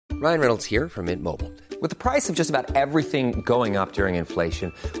Ryan Reynolds here from Mint Mobile. With the price of just about everything going up during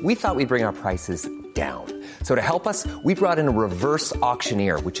inflation, we thought we'd bring our prices down. So to help us, we brought in a reverse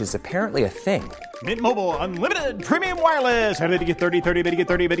auctioneer, which is apparently a thing. Mint Mobile Unlimited Premium Wireless. How to get 30, 30, bit to get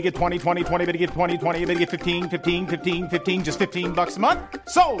 30, bit to get 20, 20, 20, bit to get 20, 20, bit to get 15, 15, 15, 15, just $15 a month?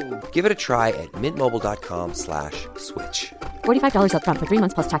 Sold! Give it a try at mintmobile.com/switch. $45 up front for 3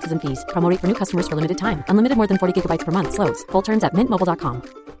 months plus taxes and fees. Promo rate for new customers for limited time. Unlimited more than 40 gigabytes per month. Slows full terms at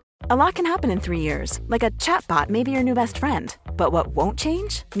mintmobile.com. A lot can happen in 3 years, like a chatbot may be your new best friend. But what won't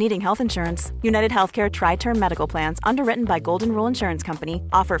change? Needing health insurance. United Healthcare Tri-Term Medical Plans, underwritten by Golden Rule Insurance Company,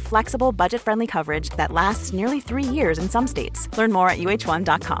 offer flexible, budget-friendly coverage that lasts nearly 3 years in some states. Learn more at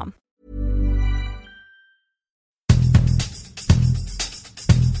uh1.com.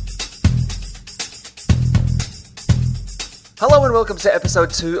 Hello and welcome to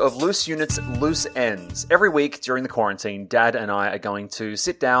episode 2 of Loose Units, Loose Ends. Every week during the quarantine, Dad and I are going to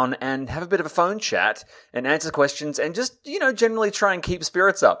sit down and have a bit of a phone chat and answer questions and just, generally try and keep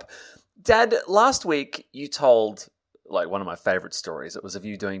spirits up. Dad, last week you told, one of my favourite stories. It was of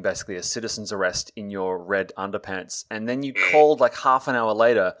you doing basically a citizen's arrest in your red underpants, and then you called half an hour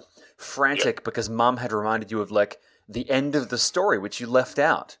later, frantic because Mum had reminded you of the end of the story, which you left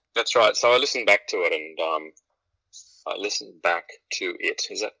out. That's right. So I listened back to it and I listened back to it.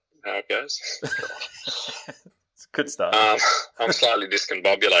 Is that how it goes? It's good stuff. I'm slightly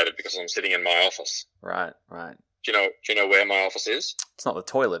discombobulated because I'm sitting in my office. Right. Do you know where my office is? It's not the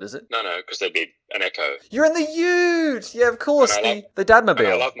toilet, is it? No, because there'd be an echo. You're in the ute! Yeah, of course, the Dadmobile.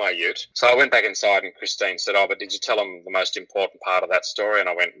 I love my ute. So I went back inside and Christine said, but did you tell them the most important part of that story? And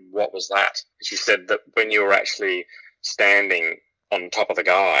I went, what was that? And she said that when you were actually standing on top of the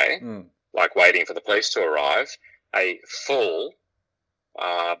guy, waiting for the police to arrive, a full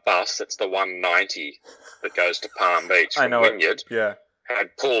bus, that's the 190 that goes to Palm Beach from Wynyard,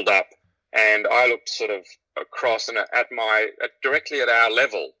 had pulled up, and I looked sort of across and directly at our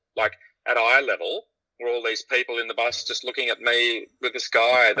level, at eye level, were all these people in the bus just looking at me with this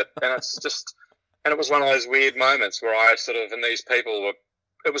guy, and it was one of those weird moments where I sort of, and these people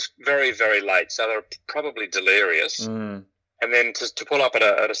it was very, very late, so they were probably delirious, and then to pull up at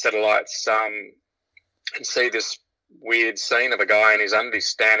a set of lights, and see this weird scene of a guy in his undies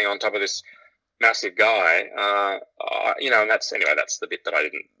standing on top of this massive guy, and that's the bit that I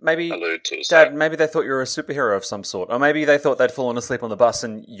didn't allude to. So. Dad, maybe they thought you were a superhero of some sort, or maybe they thought they'd fallen asleep on the bus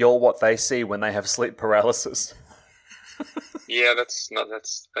and you're what they see when they have sleep paralysis. Yeah, that's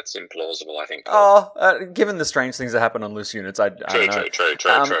implausible, I think. Given the strange things that happen on Loose Units, I don't know. True.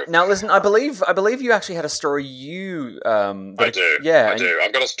 Now, listen, I believe you actually had a story I do. Yeah. I do.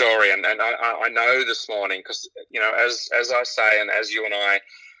 I've got a story, and I know this morning, because, as I say, and as you and I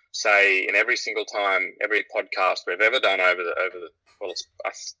say in every single time, every podcast we've ever done over the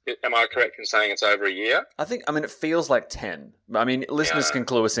am I correct in saying it's over a year? It feels like 10. Listeners can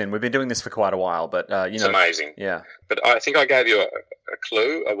clue us in. We've been doing this for quite a while, but, It's amazing. Yeah. But I think I gave you a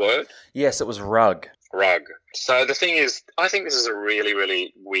clue, a word. Yes, it was rug. Rug. So the thing is, I think this is a really,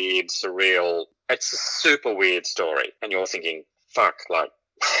 really weird, surreal, it's a super weird story. And you're thinking, fuck, God,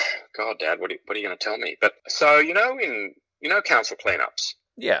 Dad, what are you going to tell me? But so, in council cleanups.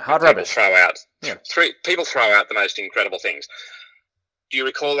 Yeah, hard rubbish. People throw out the most incredible things. Do you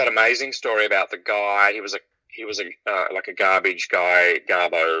recall that amazing story about the guy? He was a garbage guy,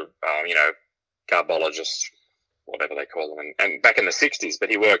 garbologist, whatever they call them, and back in the 60s. But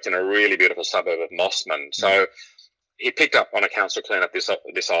he worked in a really beautiful suburb of Mossman. So he picked up on a council cleanup this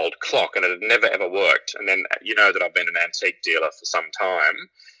old clock, and it had never ever worked. And then that I've been an antique dealer for some time.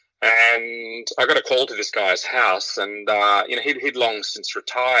 And I got a call to this guy's house, and he'd long since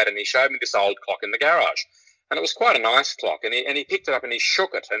retired, and he showed me this old clock in the garage, and it was quite a nice clock. And he picked it up and he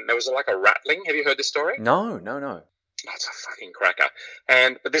shook it, and there was a rattling. Have you heard this story? No. Oh, it's a fucking cracker.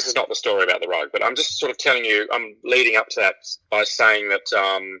 But this is not the story about the rug. But I'm just sort of telling you, I'm leading up to that by saying that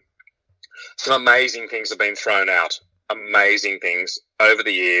some amazing things have been thrown out. Amazing things over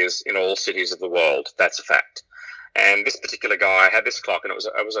the years in all cities of the world. That's a fact. And this particular guy had this clock, and it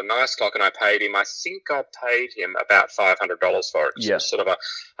was a nice clock, and I paid him. I think I paid him about $500 for it. Yeah. It was sort of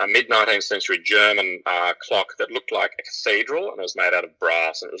a mid-19th century German clock that looked like a cathedral, and it was made out of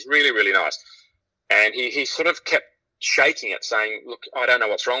brass, and it was really, really nice. And he sort of kept shaking it, saying, "Look, I don't know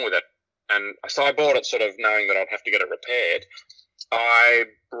what's wrong with it." And so I bought it, sort of knowing that I'd have to get it repaired. I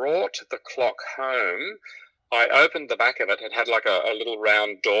brought the clock home. I opened the back of it. It had a little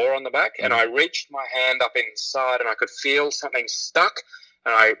round door on the back, and I reached my hand up inside, and I could feel something stuck.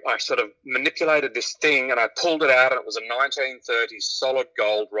 And I sort of manipulated this thing, and I pulled it out, and it was a 1930s solid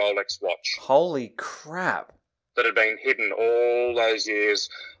gold Rolex watch. Holy crap. that had been hidden all those years,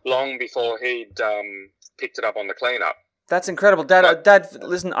 long before he'd picked it up on the cleanup. That's incredible, Dad. Dad,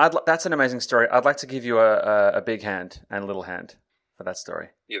 listen, that's an amazing story. I'd like to give you a big hand and a little hand for that story.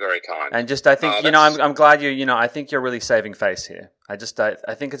 You're very kind. And just, I think, I'm glad I think you're really saving face here. I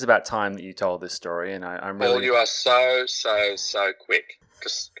think it's about time that you told this story, and I'm really... Paul, you are so quick,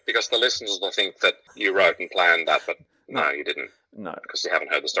 because the listeners will think that you wrote and planned that, but no, you didn't. No. Because you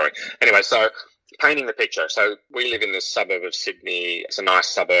haven't heard the story. Anyway, so painting the picture. So we live in this suburb of Sydney. It's a nice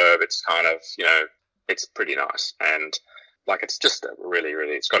suburb. It's kind of, it's pretty nice. And it's just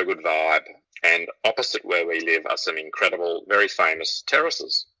it's got a good vibe. And opposite where we live are some incredible, very famous terrace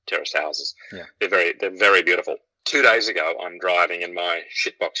houses. Yeah. They're very beautiful. 2 days ago, I'm driving in my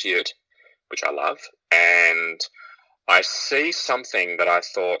shitbox ute, which I love, and I see something that I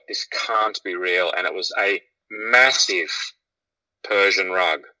thought, this can't be real, and it was a massive Persian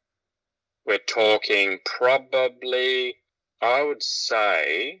rug. We're talking probably, I would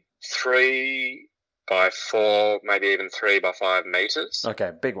say, 3 by 4, maybe even 3 by 5 meters.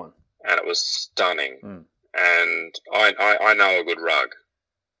 Okay, big one. And it was stunning. And I know a good rug,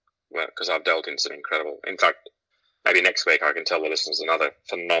 because I've dealt in some incredible. In fact, maybe next week I can tell the listeners another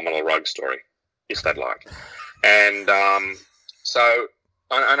phenomenal rug story, if they'd like. And so,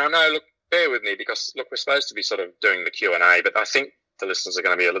 and I know, look, bear with me, because, look, we're supposed to be sort of doing the Q&A, but I think the listeners are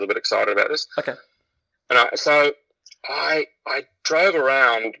going to be a little bit excited about this. Okay. And so I drove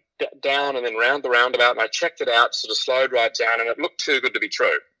around, down and then round the roundabout, and I checked it out, sort of slowed right down, and it looked too good to be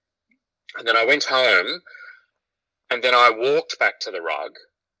true. And then I went home, and then I walked back to the rug,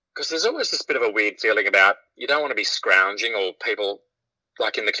 because there's always this bit of a weird feeling about, you don't want to be scrounging, or people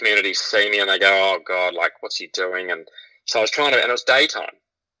like in the community see me and they go, oh God, like, what's he doing? And so I was and it was daytime.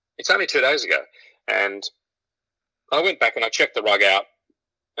 It's only 2 days ago. And I went back and I checked the rug out,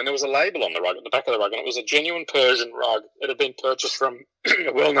 and there was a label on the rug, at the back of the rug, and it was a genuine Persian rug. It had been purchased from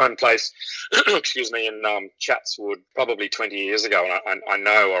a well-known place, in Chatswood, probably 20 years ago, and I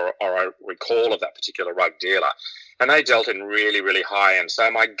know or I recall of that particular rug dealer. And they dealt in really, really high-end.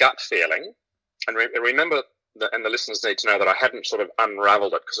 So my gut feeling, and remember, and the listeners need to know that I hadn't sort of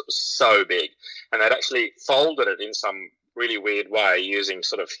unraveled it because it was so big, and they'd actually folded it in some really weird way using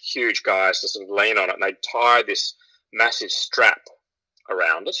sort of huge guys to sort of lean on it, and they'd tied this massive strap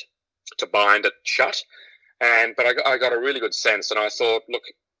around it to bind it shut. But I got a really good sense, and I thought, look,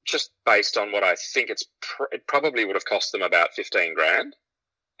 just based on what I think it probably would have cost them about 15 grand,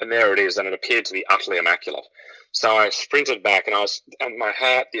 and there it is, and it appeared to be utterly immaculate. So I sprinted back, and my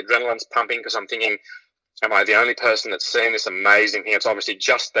heart, the adrenaline's pumping, because I'm thinking, am I the only person that's seen this amazing thing? It's obviously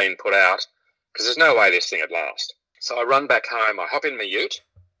just been put out, because there's no way this thing would last. So I run back home, I hop in my ute,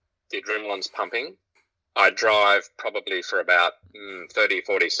 the adrenaline's pumping. I drive probably for about 30,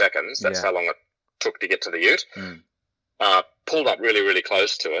 40 seconds. That's how long it took to get to the ute. Pulled up really, really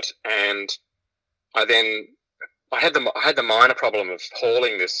close to it, and I had the minor problem of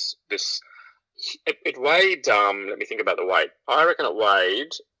hauling this. It weighed. Let me think about the weight. I reckon it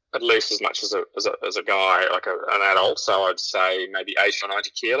weighed at least as much as a guy, like an adult. So I'd say maybe 80 or 90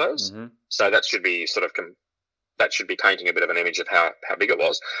 kilos. Mm-hmm. So that should be that should be painting a bit of an image of how big it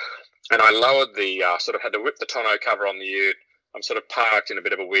was. And I lowered had to whip the tonneau cover on the ute. I'm sort of parked in a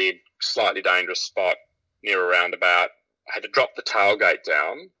bit of a weird, slightly dangerous spot near a roundabout. I had to drop the tailgate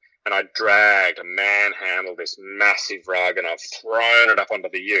down, and I dragged and manhandled this massive rug, and I've thrown it up onto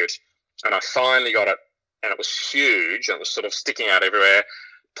the ute. And I finally got it, and it was huge, and it was sort of sticking out everywhere.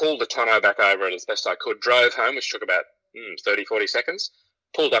 Pulled the tonneau back over it as best I could, drove home, which took about 30, 40 seconds,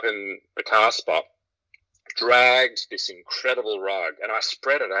 pulled up in the car spot, dragged this incredible rug, and I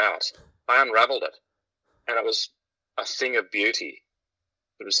spread it out. I unraveled it, and it was a thing of beauty.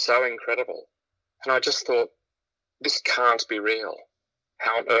 It was so incredible. And I just thought, this can't be real.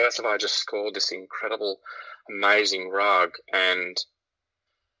 How on earth have I just scored this incredible, amazing rug? And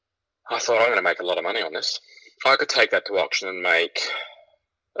I thought, I'm going to make a lot of money on this. I could take that to auction and make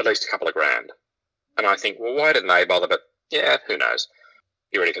at least a couple of grand. And I think, well, why didn't they bother? But yeah, who knows?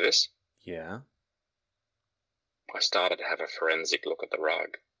 You ready for this? Yeah. I started to have a forensic look at the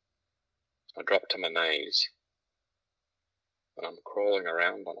rug. I dropped to my knees, and I'm crawling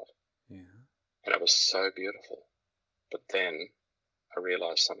around on it. Yeah. And it was so beautiful. But then I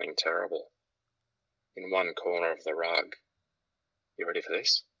realised something terrible. In one corner of the rug, you ready for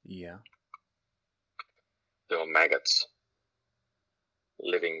this? Yeah. There were maggots.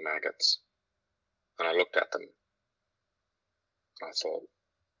 Living maggots. And I looked at them. I thought,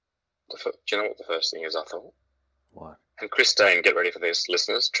 do you know what the first thing is I thought? What? And Christine, get ready for this,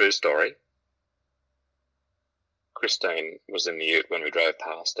 listeners, true story. Christine was in the ute when we drove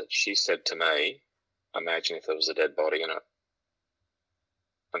past it. She said to me, imagine if there was a dead body in it.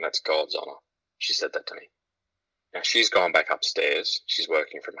 And that's God's honour. She said that to me. Now, she's gone back upstairs. She's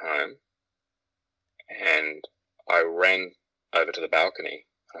working from home. And I ran over to the balcony.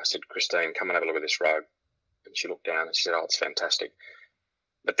 And I said, Christine, come and have a look at this rug. And she looked down and she said, oh, it's fantastic.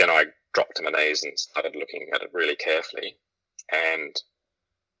 But then I dropped to my knees and started looking at it really carefully. And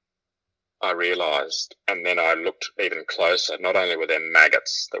I realised, and then I looked even closer, not only were there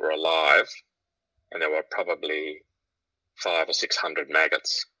maggots that were alive, and there were probably 500 or 600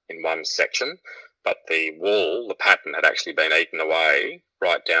 maggots in one section, but the wool, the pattern, had actually been eaten away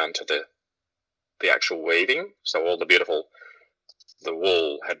right down to the actual weaving. So all the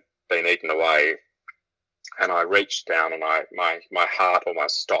wool had been eaten away. And I reached down and my heart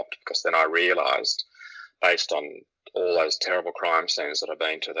almost stopped, because then I realised, based on all those terrible crime scenes that I've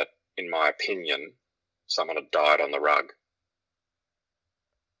been to, that, in my opinion, someone had died on the rug.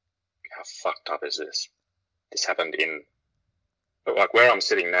 How fucked up is this? This happened but like where I'm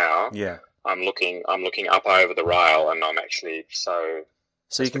sitting now. Yeah. I'm looking up over the rail, and I'm actually so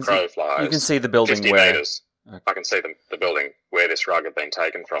you can crow flies, you can see the building 50 where meters. Okay. I can see the building where this rug had been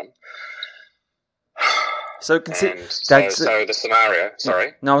taken from. So the scenario.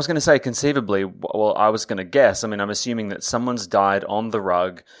 Sorry. No, I was going to say conceivably. Well, I was going to guess. I mean, I'm assuming that someone's died on the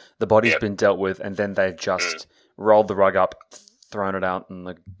rug. The body's been dealt with, and then they've just rolled the rug up, thrown it out, and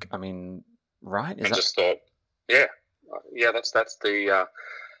right? Just thought, yeah. That's the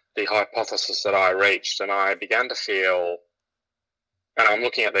hypothesis that I reached, and I began to feel. And I'm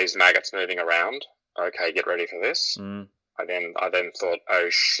looking at these maggots moving around. Okay, get ready for this. I then thought, oh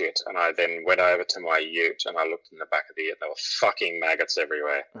shit, and I then went over to my ute and I looked in the back of the ute. There were fucking maggots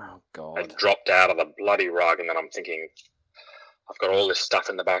everywhere. Oh God! I dropped out of the bloody rug, and then I'm thinking, I've got all this stuff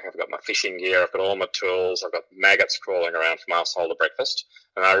in the back. I've got my fishing gear. I've got all my tools. I've got maggots crawling around from asshole to breakfast,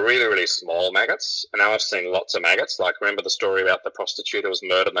 and they're really, really small maggots. And now I've seen lots of maggots. Like, remember the story about the prostitute who was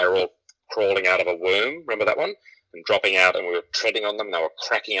murdered, and they were all crawling out of a womb? Remember that one? And dropping out, and we were treading on them, and they were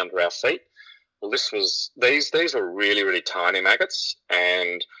cracking under our feet. Well, these were really, really tiny maggots,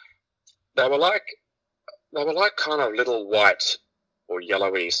 and they were like kind of little white or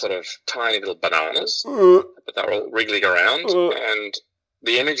yellowy sort of tiny little bananas, but they were all wriggling around. And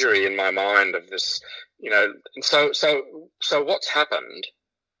the imagery in my mind of this, and so what's happened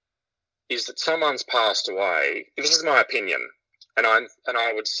is that someone's passed away. This is my opinion, and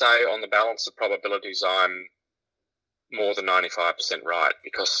I would say on the balance of probabilities, I'm more than 95% right,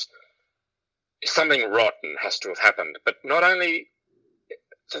 because something rotten has to have happened. But not only,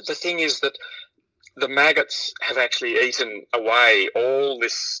 the thing is that the maggots have actually eaten away all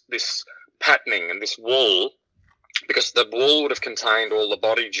this patterning and this wool, because the wool would have contained all the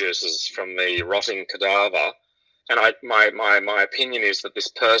body juices from the rotting cadaver. And my opinion is that this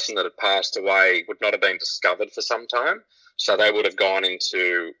person that had passed away would not have been discovered for some time, so they would have gone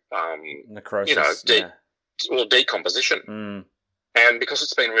into necrosis, decomposition. And because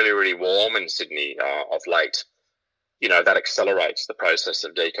it's been really, really warm in Sydney of late, that accelerates the process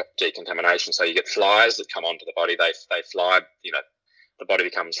of decontamination. So you get flies that come onto the body. They fly, the body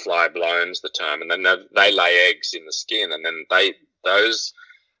becomes fly blown is the term, and then they lay eggs in the skin, and then the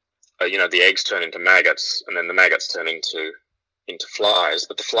eggs turn into maggots, and then the maggots turn into flies.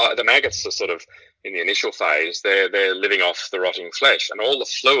 But the maggots are sort of, in the initial phase, they're living off the rotting flesh, and all the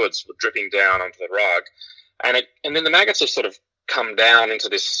fluids were dripping down onto the rug, and then the maggots have sort of come down into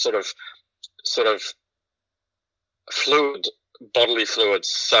this sort of bodily fluid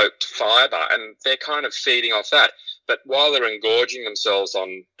soaked fibre, and they're kind of feeding off that. But while they're engorging themselves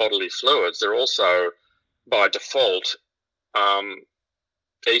on bodily fluids, they're also by default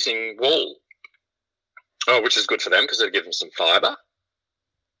eating wool, which is good for them because it'll give them some fibre,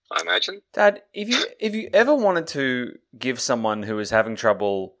 I imagine. Dad, if you ever wanted to give someone who is having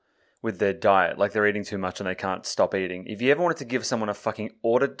trouble with their diet, like they're eating too much and they can't stop eating, if you ever wanted to give someone a fucking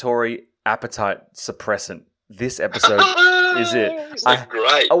auditory appetite suppressant, this episode is it. It's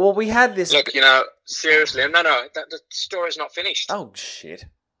great. Oh, well, we had this. Look, seriously, no, the story's not finished. Oh, shit.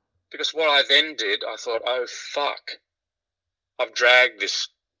 Because what I then did, I thought, oh, fuck. I've dragged this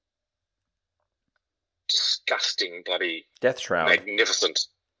disgusting bloody... death shroud. Magnificent.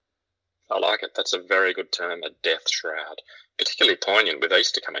 I like it. That's a very good term, a death shroud. Particularly poignant with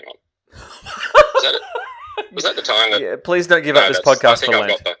Easter coming on. Was that the time that... Yeah, please don't give up this podcast for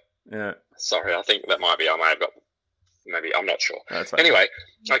Lent. Yeah. Sorry, I think that I may have got... Maybe, I'm not sure. That's right. Anyway,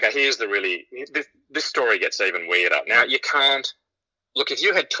 okay, here's the really... This story gets even weirder. Now, you can't... Look, if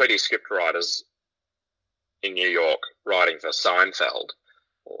you had 20 script writers in New York writing for Seinfeld,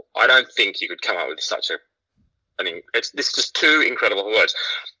 I don't think you could come up with such it's just two incredible words.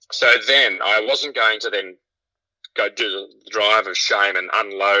 So then I wasn't going to then go do the drive of shame and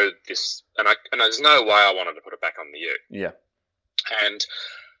unload this. And there's no way I wanted to put it back on the ute. Yeah. And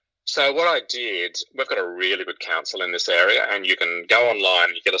so what I did, we've got a really good council in this area, and you can go online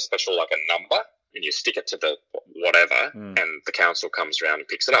and you get a special, like a number, and you stick it to the whatever, and the council comes around and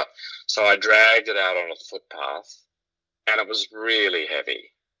picks it up. So I dragged it out on a footpath, and it was really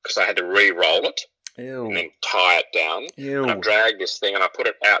heavy because I had to re-roll it. Ew. And then tie it down. Ew. And I dragged this thing and I put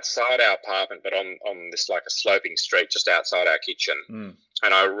it outside our apartment, but on this like a sloping street just outside our kitchen.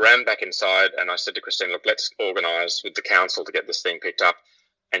 And I ran back inside and I said to Christine, look, let's organise with the council to get this thing picked up.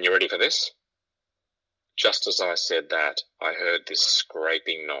 And you ready for this? Just as I said that, I heard this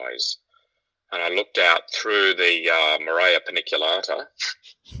scraping noise. And I looked out through the Morea paniculata.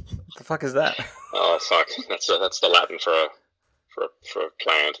 What the fuck is that? Oh, fuck. That's the Latin for a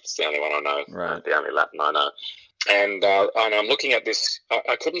plant. It's the only one I know. Right. The only Latin I know. And I'm looking at this.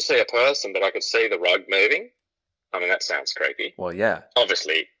 I couldn't see a person, but I could see the rug moving. I mean, that sounds creepy. Well, yeah.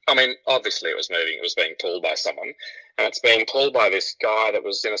 Obviously it was moving. It was being pulled by someone. And it's being pulled by this guy that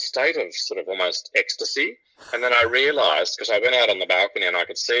was in a state of sort of almost ecstasy. And then I realised, because I went out on the balcony and I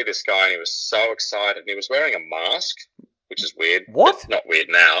could see this guy and he was so excited. And he was wearing a mask, which is weird. What? It's not weird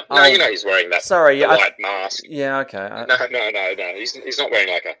now. Oh, no, you know he's wearing that white mask. Yeah, okay. No. He's not wearing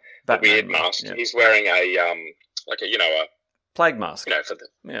like a weird mask. Yeah. He's wearing a plague mask.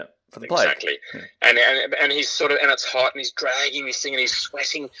 For the plague. Exactly. Yeah. And he's sort of, and it's hot and he's dragging this thing and he's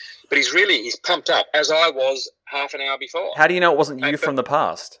sweating, but he's pumped up as I was half an hour before. How do you know it wasn't you from the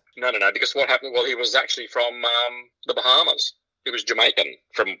past? No, because what happened? Well, he was actually from the Bahamas. He was Jamaican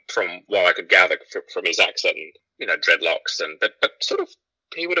from what I could gather from his accent and dreadlocks but sort of.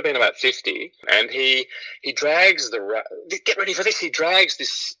 He would have been about 50, and he drags get ready for this. He drags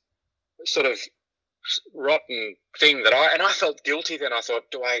this sort of rotten thing I felt guilty then. I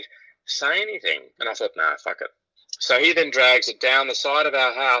thought, do I say anything? And I thought, no, fuck it. So he then drags it down the side of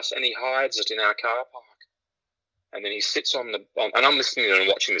our house and he hides it in our car park. And then he sits and I'm listening and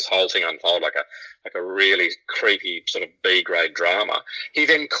watching this whole thing unfold like a really creepy sort of B-grade drama. He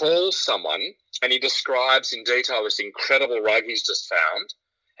then calls someone and he describes in detail this incredible rug he's just found,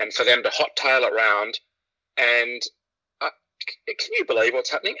 and for them to hot tail it round. And can you believe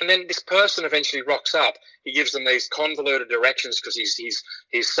what's happening? And then this person eventually rocks up. He gives them these convoluted directions because he's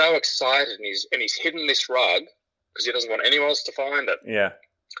so excited and he's hidden this rug because he doesn't want anyone else to find it. Yeah.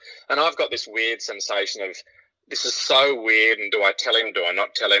 And I've got this weird sensation of, this is so weird, and do I tell him, do I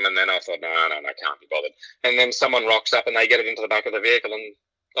not tell him? And then I thought, no, can't be bothered. And then someone rocks up and they get it into the back of the vehicle and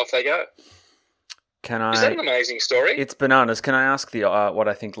off they go. Is that an amazing story? It's bananas. Can I ask what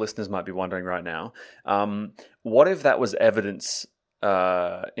I think listeners might be wondering right now? What if that was evidence in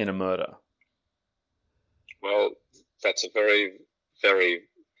a murder? Well, that's a very, very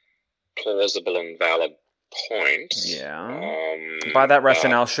plausible and valid point. Yeah. By that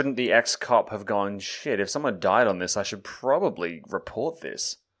rationale, shouldn't the ex-cop have gone, shit, if someone died on this, I should probably report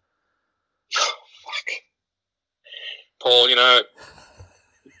this? Fuck. Paul,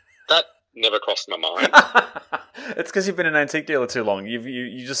 that never crossed my mind. It's because you've been an antique dealer too long.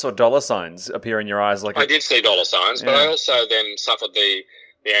 You just saw dollar signs appear in your eyes. I did see dollar signs, but I also then suffered the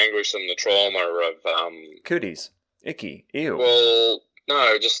anguish and the trauma of... cooties. Icky. Ew. Well,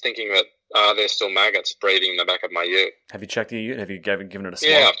 no, just thinking that there's still maggots breeding in the back of my ute. Have you checked your ute? Have you given it a swab?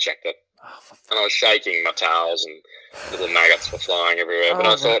 Yeah, I've checked it. And I was shaking my towels and little maggots were flying everywhere. But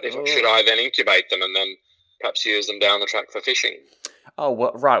I thought, should I then incubate them and then perhaps use them down the track for fishing? Oh,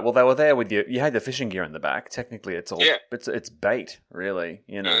 well, right. Well, they were there with you. You had the fishing gear in the back. Technically, it's all it's bait, really.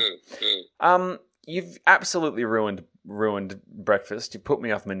 You've absolutely ruined breakfast. You put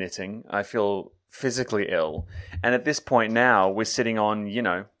me off my knitting. I feel physically ill. And at this point now, we're sitting on,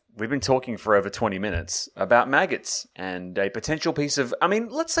 we've been talking for over 20 minutes about maggots and a potential piece of... I mean,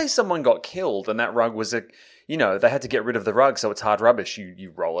 let's say someone got killed and that rug was they had to get rid of the rug, so it's hard rubbish.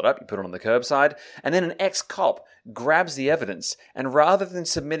 You roll it up, you put it on the curbside, and then an ex-cop grabs the evidence, and rather than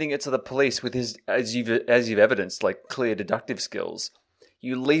submitting it to the police with his, as you've evidenced, like clear deductive skills,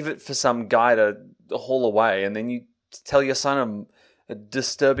 you leave it for some guy to haul away, and then you tell your son a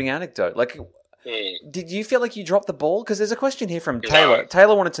disturbing anecdote. Like... Did you feel like you dropped the ball? Because there's a question here from Taylor. No.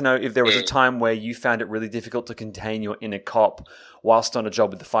 Taylor wanted to know if there was a time where you found it really difficult to contain your inner cop whilst on a job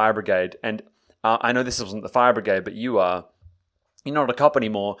with the fire brigade. And I know this wasn't the fire brigade, but you're not a cop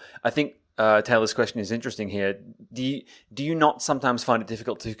anymore. I think Taylor's question is interesting here. Do you not sometimes find it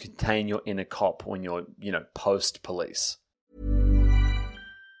difficult to contain your inner cop when you're, post-police?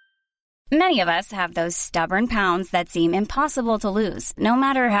 Many of us have those stubborn pounds that seem impossible to lose, no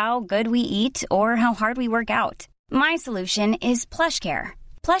matter how good we eat or how hard we work out. My solution is PlushCare.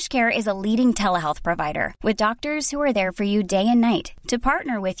 PlushCare is a leading telehealth provider with doctors who are there for you day and night to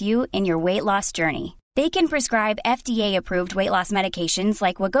partner with you in your weight loss journey. They can prescribe FDA-approved weight loss medications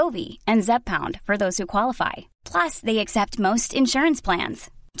like Wegovy and Zepbound for those who qualify. Plus, they accept most insurance plans.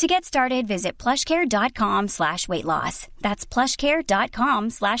 To get started, visit plushcare.com/weightloss. That's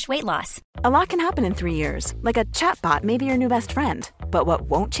plushcare.com/weightloss. A lot can happen in 3 years, like a chatbot may be your new best friend. But what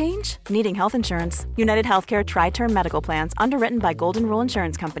won't change? Needing health insurance. United Healthcare Tri-Term Medical Plans, underwritten by Golden Rule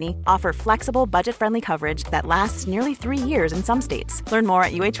Insurance Company, offer flexible, budget-friendly coverage that lasts nearly 3 years in some states. Learn more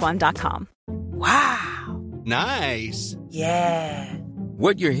at uh1.com. Wow. Nice. Yeah.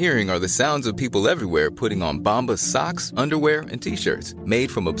 What you're hearing are the sounds of people everywhere putting on Bombas socks, underwear, and T-shirts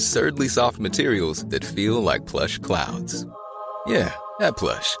made from absurdly soft materials that feel like plush clouds. Yeah, that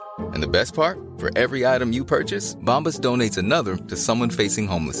plush. And the best part? For every item you purchase, Bombas donates another to someone facing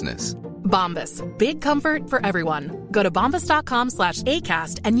homelessness. Bombas. Big comfort for everyone. Go to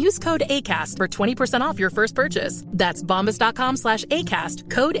bombas.com/ACAST and use code ACAST for 20% off your first purchase. That's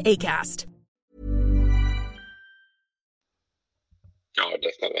bombas.com/ACAST. Code ACAST. Oh,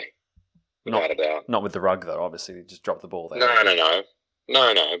 definitely. Without a doubt. Not with the rug, though. Obviously, they just dropped the ball there. No.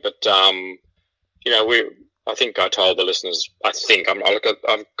 But, I think I told the listeners, I've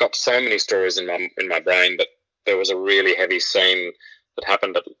got so many stories in my brain, but there was a really heavy scene that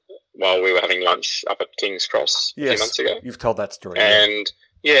happened while we were having lunch up at King's Cross a few months ago. You've told that story. And,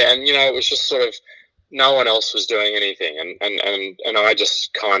 it was just sort of, no one else was doing anything. And I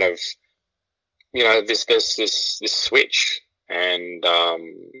just kind of, there's this switch. And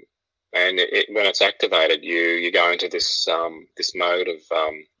when it's activated, you go into this mode of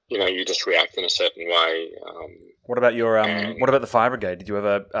you just react in a certain way. What about what about the fire brigade? Did you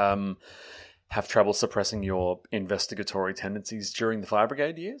ever have trouble suppressing your investigatory tendencies during the fire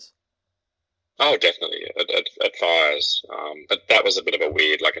brigade years? Oh, definitely at fires. But that was a bit of a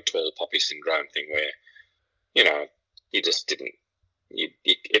weird, like a tall poppy syndrome thing where, you just didn't.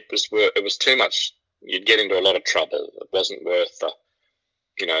 It was too much. You'd get into a lot of trouble. It wasn't worth the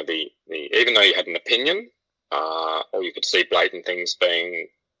even though you had an opinion, or you could see blatant things being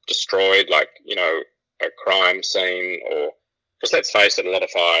destroyed, like, a crime scene, or, because let's face it, a lot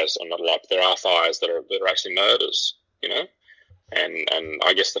of fires, or not a lot, but there are fires that are actually murders, and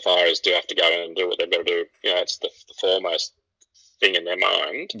I guess the fires do have to go in and do what they've got to do. It's the foremost thing in their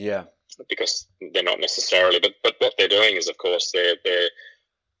mind. Yeah. Because they're not necessarily, but what they're doing is, of course, they're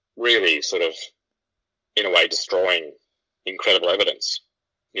really sort of, in a way, destroying incredible evidence,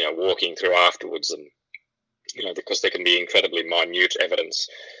 walking through afterwards, and, because there can be incredibly minute evidence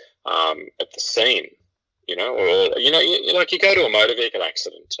at the scene, or, like you go to a motor vehicle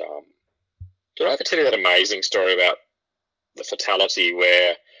accident. Did I ever tell you that amazing story about the fatality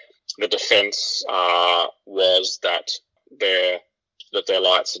where the defence was that their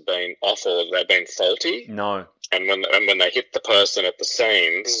lights had been off or they'd been faulty? No. And when they hit the person at the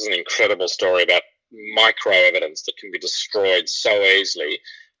scene, this is an incredible story about micro evidence that can be destroyed so easily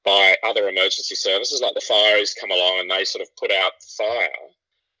by other emergency services, like the fireys come along and they sort of put out the fire.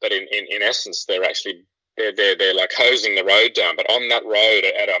 But in essence, they're actually they're like hosing the road down. But on that road,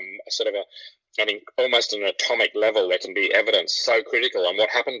 at almost an atomic level, there can be evidence so critical. And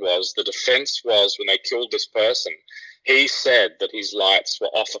what happened was, the defence was, when they killed this person, he said that his lights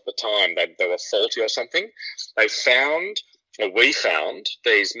were off at the time. They were faulty or something. We found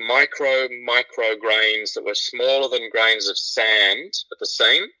these micro grains that were smaller than grains of sand at the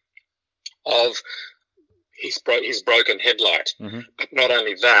scene of his broken headlight. Mm-hmm. But not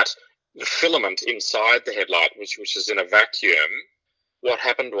only that, the filament inside the headlight, which is in a vacuum. What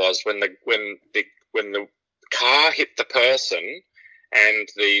happened was, when the car hit the person, and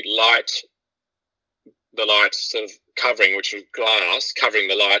the light sort of covering, which was glass covering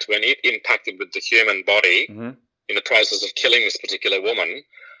the light, when it impacted with the human body. Mm-hmm. In the process of killing this particular woman,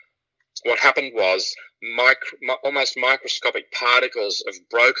 what happened was almost microscopic particles of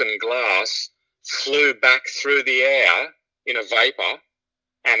broken glass flew back through the air in a vapor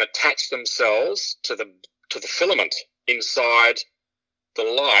and attached themselves to the filament inside the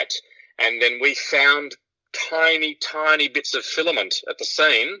light. And then we found tiny, tiny bits of filament at the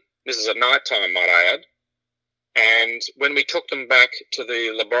scene. This is at night time, might I add. And when we took them back to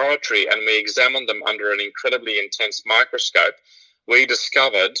the laboratory and we examined them under an incredibly intense microscope, we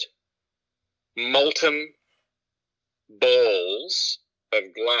discovered molten balls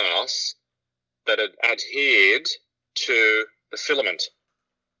of glass that had adhered to the filament,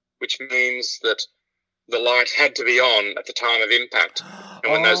 which means that the light had to be on at the time of impact.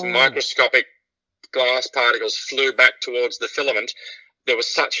 And when those microscopic glass particles flew back towards the filament, there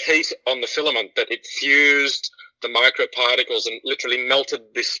was such heat on the filament that it fused the microparticles and literally melted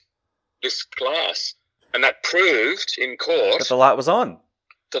this glass. And that proved in court that the light was on.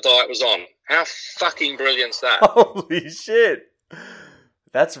 How fucking brilliant's that? Holy shit.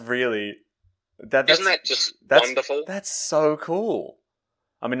 That's really... Isn't that just wonderful? That's so cool.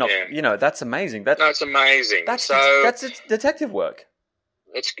 I mean, that's amazing. It's amazing. That's detective work.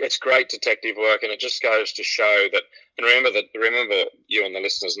 It's great detective work, and it just goes to show that. And remember, you and the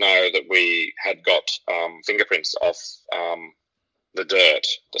listeners know that we had got fingerprints off the dirt,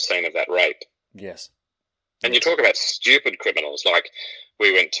 the scene of that rape. Yes. And you talk about stupid criminals, like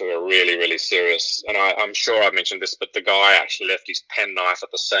we went to a really, really serious, and I'm sure I've mentioned this, but the guy actually left his penknife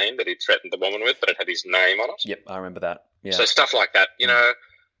at the scene that he'd threatened the woman with, but it had his name on it. Yep, I remember that. Yeah. So stuff like that,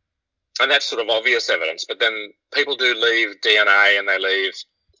 and that's sort of obvious evidence, but then people do leave DNA and they leave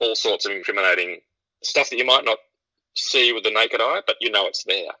all sorts of incriminating stuff that you might not see with the naked eye, but it's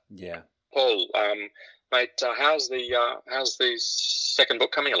there. Yeah. Paul, mate, how's the second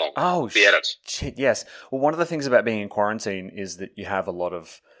book coming along? Oh, the edit. Shit, yes. Well, one of the things about being in quarantine is that you have a lot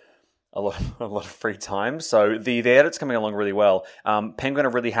of free time. So the edit's coming along really well. Penguin are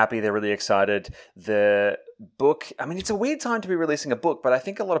really happy. They're really excited. The book, I mean, it's a weird time to be releasing a book, but I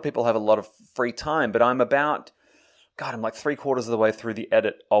think a lot of people have a lot of free time. But I'm like 3/4 of the way through the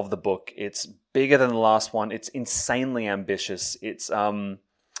edit of the book. It's bigger than the last one. It's insanely ambitious. It's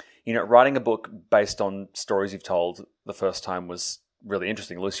writing a book based on stories you've told the first time was really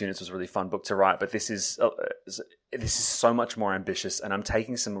interesting. Loose Units was a really fun book to write, but this is so much more ambitious, and I'm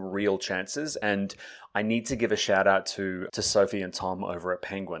taking some real chances. And I need to give a shout out to Sophie and Tom over at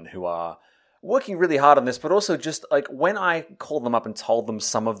Penguin, who are working really hard on this, but also just like when I called them up and told them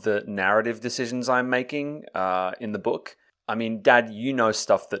some of the narrative decisions I'm making in the book. I mean, Dad, you know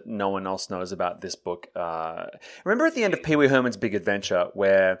stuff that no one else knows about this book. Remember at the end of Pee Wee Herman's Big Adventure,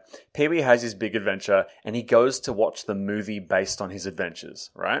 where Pee Wee has his big adventure and he goes to watch the movie based on his adventures,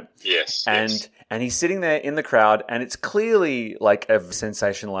 right? Yes. And he's sitting there in the crowd, and it's clearly like a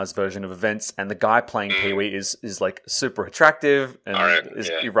sensationalized version of events. And the guy playing Pee Wee is like super attractive, and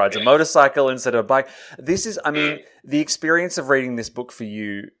he rides a motorcycle instead of a bike. This is, I mean, the experience of reading this book for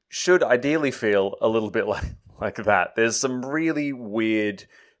you should ideally feel a little bit like that. There's some really weird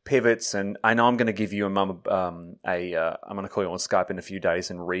pivots, and I know I'm going to give you I'm going to call you on Skype in a few days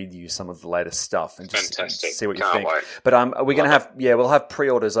and read you some of the latest stuff and just see what you think. Wait. But we're going to have we'll have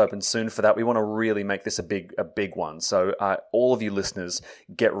pre-orders open soon for that. We want to really make this a big one. So all of you listeners,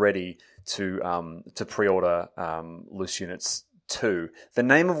 get ready to pre-order Loose Units 2, the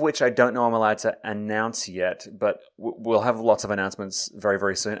name of which I don't know I'm allowed to announce yet, but we'll have lots of announcements very,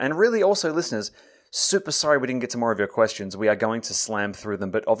 very soon. And really also, listeners, super sorry we didn't get to more of your questions. We are going to slam through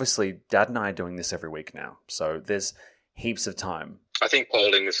them, but obviously Dad and I are doing this every week now, so there's heaps of time. I think,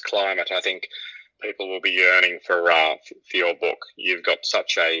 Paul, in this climate, I think people will be yearning for your book. You've got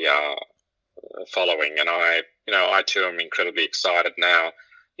such a following, and I too am incredibly excited now.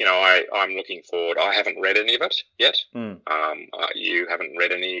 I'm looking forward. I haven't read any of it yet. You haven't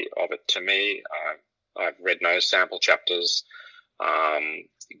read any of it to me. I've read no sample chapters,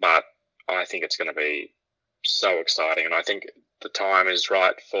 but I think it's going to be so exciting, and I think the time is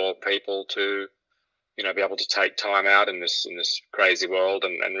right for people to, be able to take time out in this crazy world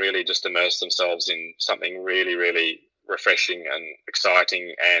and really just immerse themselves in something really, really refreshing and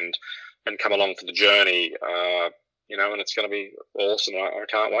exciting, and come along for the journey. And it's going to be awesome. I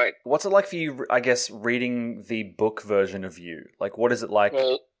can't wait. What's it like for you, I guess, reading the book version of you? Like, what is it like?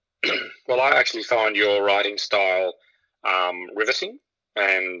 Well, I actually find your writing style riveting,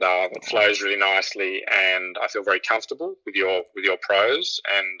 and it flows really nicely, and I feel very comfortable with your prose.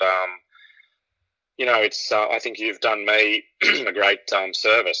 And it's I think you've done me a great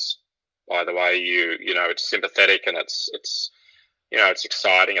service by the way it's sympathetic, and it's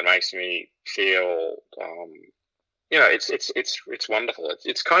exciting. It makes me feel it's wonderful.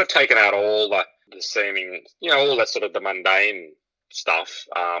 It's kind of taken out all the seeming, all that sort of the mundane stuff.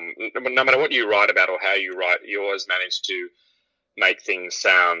 No matter what you write about or how you write, you always manage to make things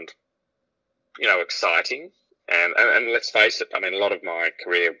sound, exciting. And let's face it, I mean, a lot of my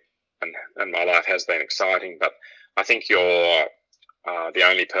career and my life has been exciting, but I think you're the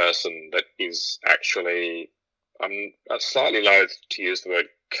only person that is actually, I'm slightly loath to use the word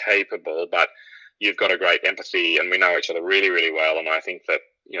capable, but you've got a great empathy, and we know each other really, really well. And I think that,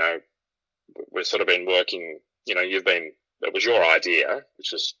 we've sort of been working, it was your idea,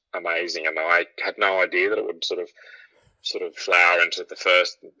 which was amazing. And I had no idea that it would sort of flower into the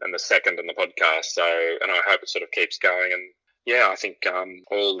first and the second and the podcast. So, and I hope it sort of keeps going. And yeah, I think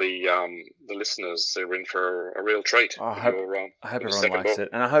all the listeners are in for a real treat. I hope everyone likes it,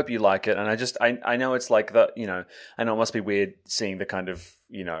 and I hope you like it. And I know it's like I know it must be weird seeing the kind of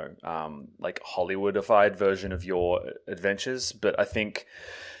like Hollywoodified version of your adventures, but I think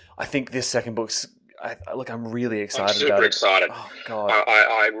this second book's. I'm really excited about it. I'm super excited. Oh God,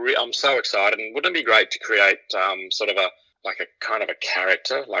 I'm so excited, and wouldn't it be great to create sort of a kind of a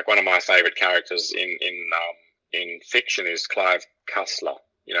character? Like one of my favourite characters in fiction is Clive Cussler.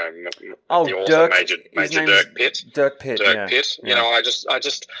 The author, Major Dirk Pitt. Dirk Pitt. You know, I just,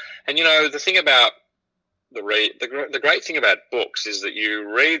 and the thing about the great thing about books is that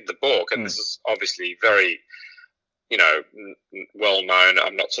you read the book, and this is obviously very, well known.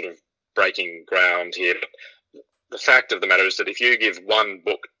 I'm not sort of breaking ground here, but the fact of the matter is that if you give one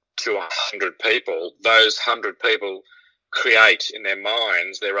book to 100 people, those 100 people create in their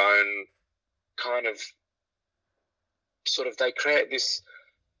minds their own kind of they create this,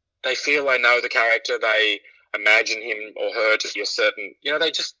 they feel they know the character, they imagine him or her to be a certain, and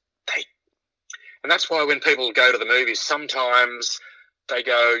that's why when people go to the movies, sometimes they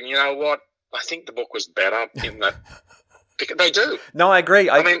go, you know what, I think the book was better in that. They do. No, I agree.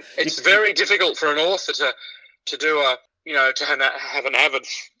 I mean, it's very difficult for an author to do to have an avid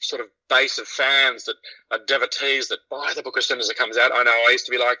sort of base of fans that are devotees that buy the book as soon as it comes out. I know I used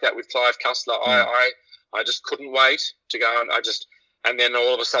to be like that with Clive Cussler. I just couldn't wait to go, and then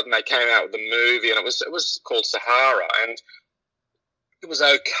all of a sudden they came out with the movie, and it was called Sahara, and it was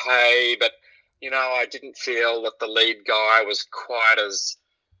okay, but I didn't feel that the lead guy was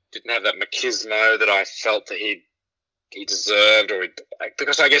didn't have that machismo that I felt that he deserved,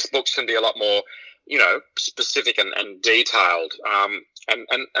 because I guess books can be a lot more, specific and detailed,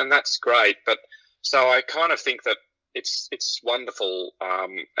 and that's great. But so I kind of think that it's wonderful,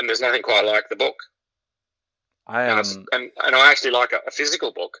 and there's nothing quite like the book. And I actually like a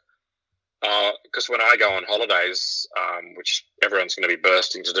physical book, because when I go on holidays, which everyone's going to be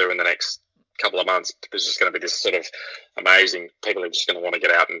bursting to do in the next couple of months, there's just going to be this sort of amazing, people are just going to want to get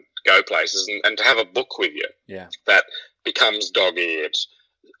out and go places, and to have a book with you that becomes dog-eared,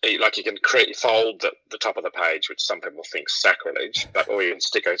 like you can fold the top of the page, which some people think sacrilege, or you can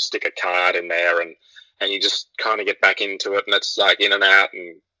stick a card in there, and you just kind of get back into it, and it's like in and out,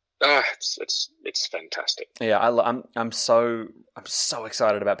 and it's fantastic. Yeah, I'm so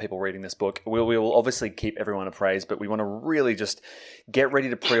excited about people reading this book. We will obviously keep everyone appraised, but we want to really just get ready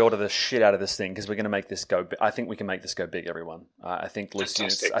to pre-order the shit out of this thing, because we're going to make this go. I think we can make this go big, everyone. I think Loose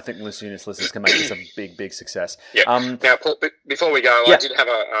Units listeners can make this a big success. Yeah. Now, Paul, before we go, I did have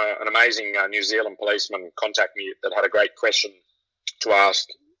an amazing New Zealand policeman contact me that had a great question for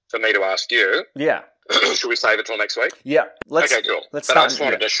me to ask you. Yeah. Should we save it till next week? Yeah. Okay, cool. I just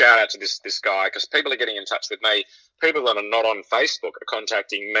wanted to shout out to this guy, because people are getting in touch with me. People that are not on Facebook are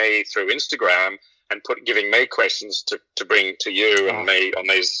contacting me through Instagram and giving me questions to bring to you and me on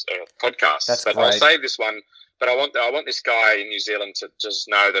these podcasts. That's great. I'll save this one, but I want this guy in New Zealand to just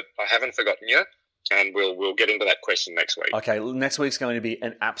know that I haven't forgotten you. And we'll get into that question next week. Okay, next week's going to be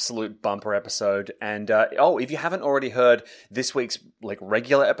an absolute bumper episode. And if you haven't already heard, this week's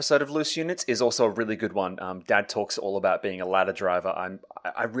regular episode of Loose Units is also a really good one. Dad talks all about being a ladder driver.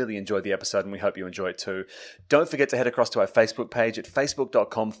 I really enjoyed the episode, and we hope you enjoy it too. Don't forget to head across to our Facebook page at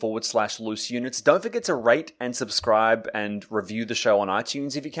facebook.com/Loose Units. Don't forget to rate and subscribe and review the show on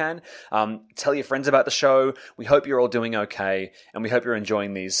iTunes if you can. Tell your friends about the show. We hope you're all doing okay, and we hope you're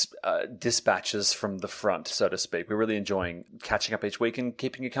enjoying these dispatches from the front, so to speak. We're really enjoying catching up each week and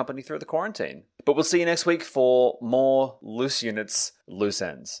keeping you company through the quarantine. But we'll see you next week for more Loose Units, Loose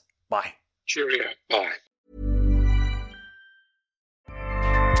Ends. Bye. Cheerio. Bye.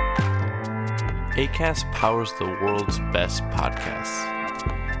 Acast powers the world's best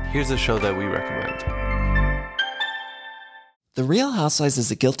podcasts. Here's a show that we recommend. The Real Housewives is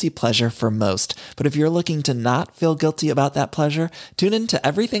a guilty pleasure for most, but if you're looking to not feel guilty about that pleasure, tune in to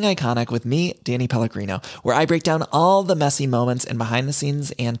Everything Iconic with me, Danny Pellegrino, where I break down all the messy moments and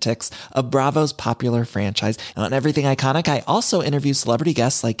behind-the-scenes antics of Bravo's popular franchise. And on Everything Iconic, I also interview celebrity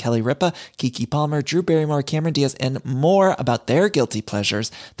guests like Kelly Ripa, Keke Palmer, Drew Barrymore, Cameron Diaz, and more about their guilty pleasures,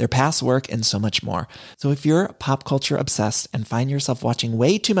 their past work, and so much more. So if you're pop culture obsessed and find yourself watching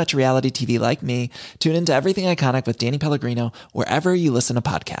way too much reality TV like me, tune into Everything Iconic with Danny Pellegrino, wherever you listen to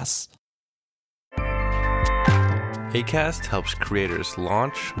podcasts. Acast helps creators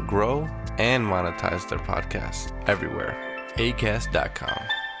launch, grow, and monetize their podcasts everywhere.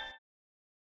 Acast.com.